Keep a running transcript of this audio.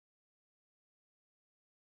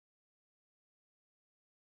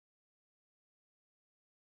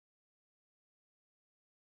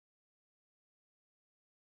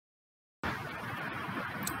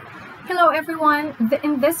Hello everyone,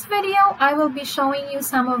 in this video I will be showing you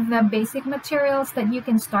some of the basic materials that you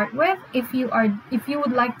can start with if you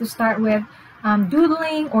would like to start with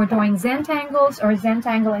doodling or drawing Zentangles or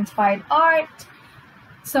Zentangle inspired art.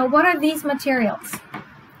 So what are these materials?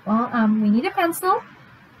 Well, we need a pencil.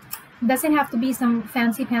 It doesn't have to be some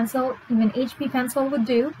fancy pencil, even HB pencil would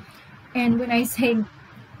do. And when I say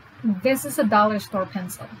this is a dollar store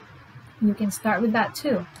pencil, you can start with that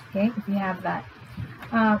too, okay, if you have that.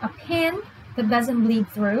 A pen that doesn't bleed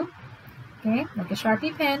through, okay, like a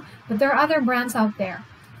Sharpie pen, but there are other brands out there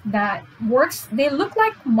that works. They look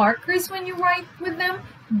like markers when you write with them,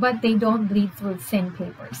 but they don't bleed through thin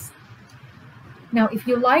papers. Now, if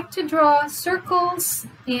you like to draw circles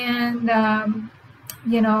and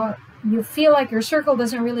you feel like your circle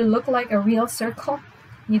doesn't really look like a real circle,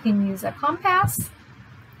 you can use a compass.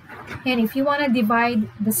 And if you want to divide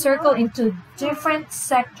the circle into different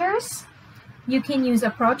sectors, you can use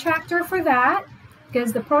a protractor for that,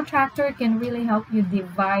 because the protractor can really help you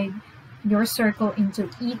divide your circle into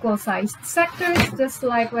equal-sized sectors, just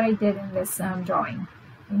like what I did in this drawing.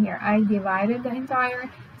 And here, I divided the entire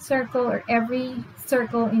circle, or every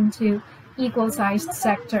circle, into equal-sized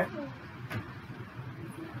sector.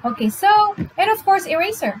 Okay, so, and of course,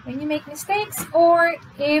 eraser when you make mistakes, or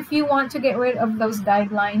if you want to get rid of those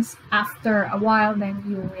guidelines after a while, then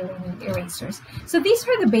you really need erasers. So these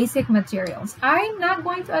are the basic materials. I'm not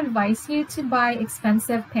going to advise you to buy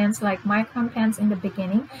expensive pens like micron pens in the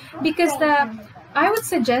beginning, because I would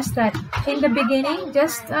suggest that in the beginning,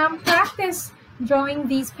 just practice drawing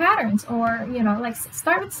these patterns, or like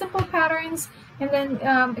start with simple patterns and then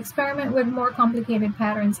experiment with more complicated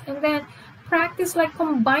patterns, and then practice like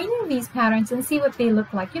combining these patterns and see what they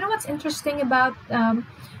look like. You know what's interesting about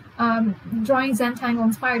drawing Zentangle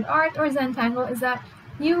inspired art or Zentangle is that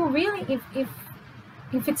you really,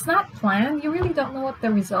 if it's not planned, you really don't know what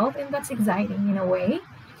the result, and that's exciting in a way.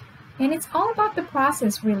 And it's all about the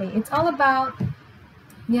process, really. It's all about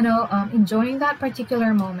enjoying that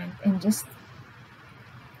particular moment and just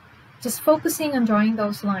focusing on drawing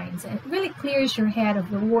those lines. And it really clears your head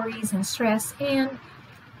of the worries and stress. And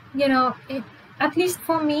at least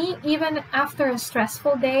for me, even after a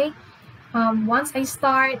stressful day, once I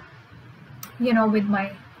start, with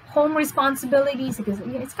my home responsibilities, because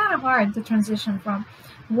it's kind of hard to transition from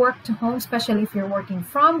work to home, especially if you're working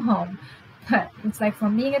from home. But it's like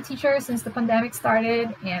from being a teacher since the pandemic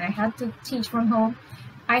started, and I had to teach from home,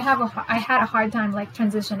 I had a hard time like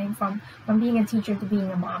transitioning from being a teacher to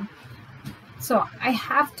being a mom. So I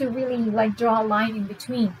have to really like draw a line in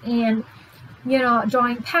between, and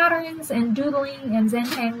drawing patterns and doodling and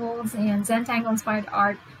Zentangles and Zentangle inspired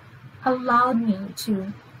art allowed me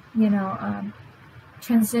to,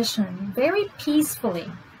 transition very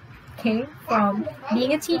peacefully, okay, from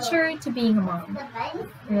being a teacher to being a mom.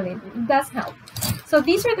 Really, it does help. So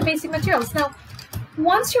these are the basic materials. Now,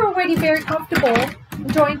 once you're already very comfortable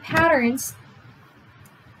drawing patterns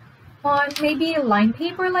on maybe a line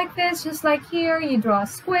paper like this, just like here, you draw a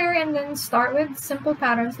square and then start with simple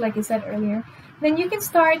patterns like I said earlier. Then you can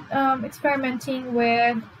start experimenting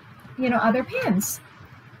with, other pens.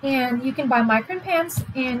 And you can buy micron pens,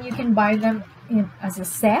 and you can buy them as a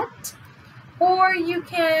set, or you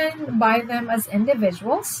can buy them as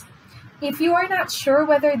individuals. If you are not sure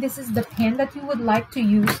whether this is the pen that you would like to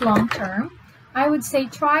use long term, I would say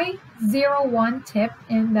try 01 tip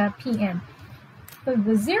in the PN. So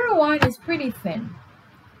the 01 is pretty thin,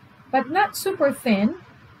 but not super thin,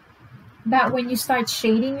 that when you start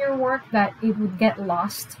shading your work that it would get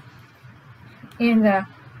lost in the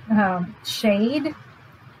shade.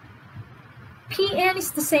 PN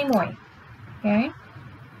is the same way, okay?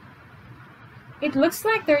 It looks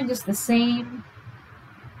like they're just the same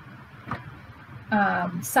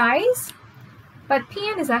size, but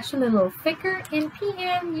PN is actually a little thicker. In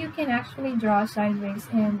PN, you can actually draw sideways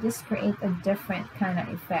and just create a different kind of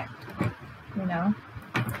effect,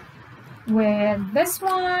 With this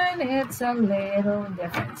one, it's a little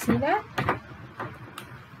different. See that?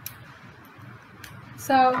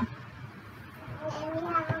 So,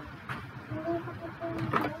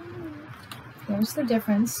 here's the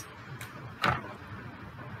difference.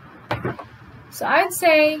 So I'd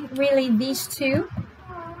say really these two,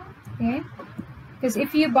 okay? Because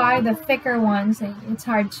if you buy the thicker ones, it's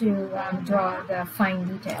hard to draw the fine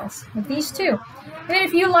details. But these two. And then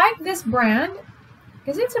if you like this brand,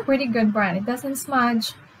 because it's a pretty good brand, it doesn't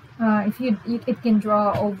smudge. It can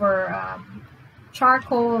draw over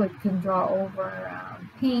charcoal, it can draw over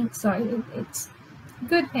paint, so it's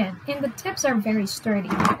good pen. And the tips are very sturdy.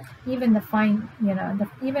 Even the fine,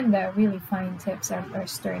 even the really fine tips are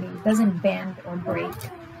sturdy. It doesn't bend or break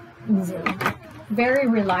easily. very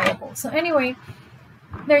reliable. So anyway,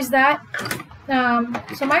 there's that.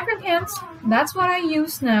 So micro pens, that's what I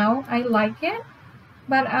use now. I like it,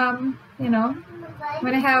 but you know,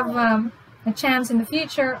 when I have a chance in the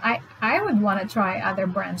future, I would want to try other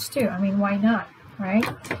brands too. I mean, why not, right?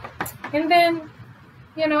 And then,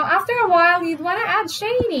 you know, after a while, you'd want to add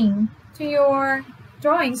shading to your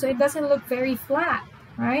drawing so it doesn't look very flat,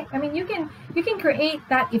 right? I mean, you can create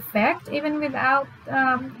that effect even without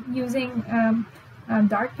using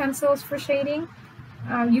dark pencils for shading.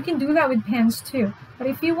 You can do that with pens too. But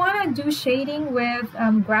if you want to do shading with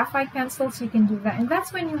graphite pencils, you can do that. And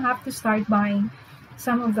that's when you have to start buying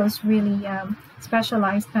some of those really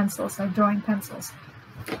specialized pencils, like drawing pencils.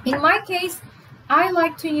 In my case, I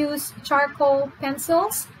like to use charcoal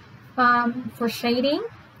pencils for shading.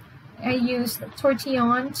 I use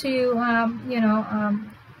tortillon to, you know,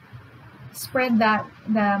 spread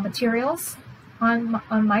the materials on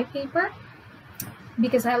my paper,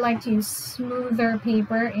 because I like to use smoother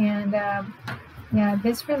paper, and yeah,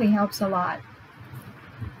 this really helps a lot.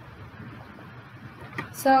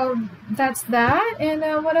 So that's that. And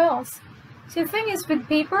what else? So the thing is, with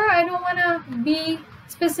paper, I don't want to be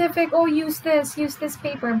specific, oh, use this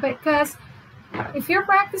paper, because if you're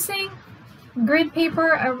practicing, grid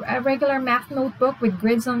paper, a regular math notebook with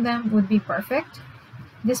grids on them would be perfect.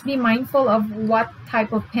 Just be mindful of what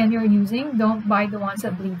type of pen you're using. Don't buy the ones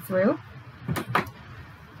that bleed through.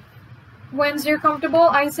 Once you're comfortable,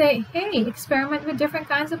 I say, hey, experiment with different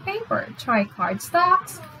kinds of paper. Try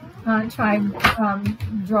cardstocks, try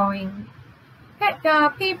drawing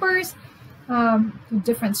papers,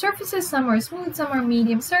 different surfaces. Some are smooth, some are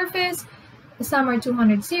medium surface, some are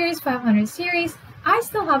 200 series, 500 series. I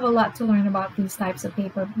still have a lot to learn about these types of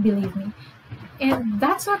paper, believe me. And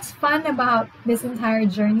that's what's fun about this entire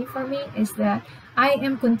journey for me, is that I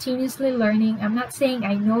am continuously learning. I'm not saying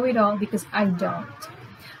I know it all, because I don't.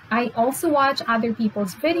 I also watch other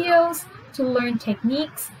people's videos to learn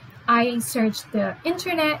techniques. I search the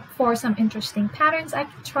internet for some interesting patterns I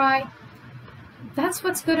can try. That's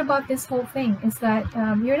what's good about this whole thing, is that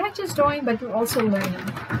you're not just drawing, but you're also learning.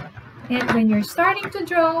 And when you're starting to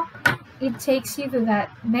draw, it takes you to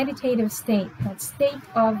that meditative state, that state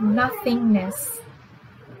of nothingness.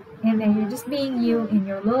 And then you're just being you in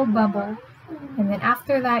your little bubble. And then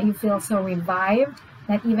after that, you feel so revived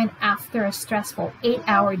that even after a stressful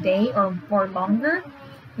 8-hour day or longer,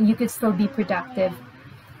 you could still be productive.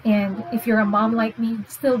 And if you're a mom like me,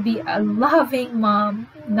 still be a loving mom,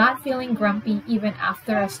 not feeling grumpy even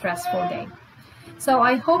after a stressful day. So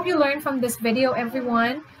I hope you learned from this video,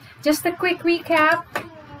 everyone. Just a quick recap.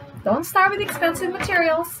 Don't start with expensive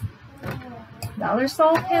materials. Dollar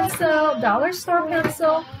store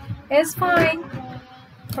pencil is fine.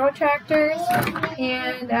 Protractors,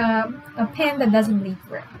 and a pen that doesn't bleed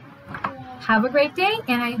through. Have a great day,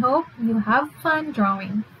 and I hope you have fun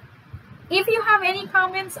drawing. If you have any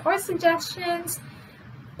comments or suggestions,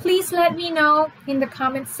 please let me know in the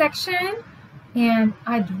comments section, and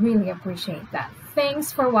I'd really appreciate that.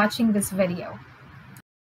 Thanks for watching this video.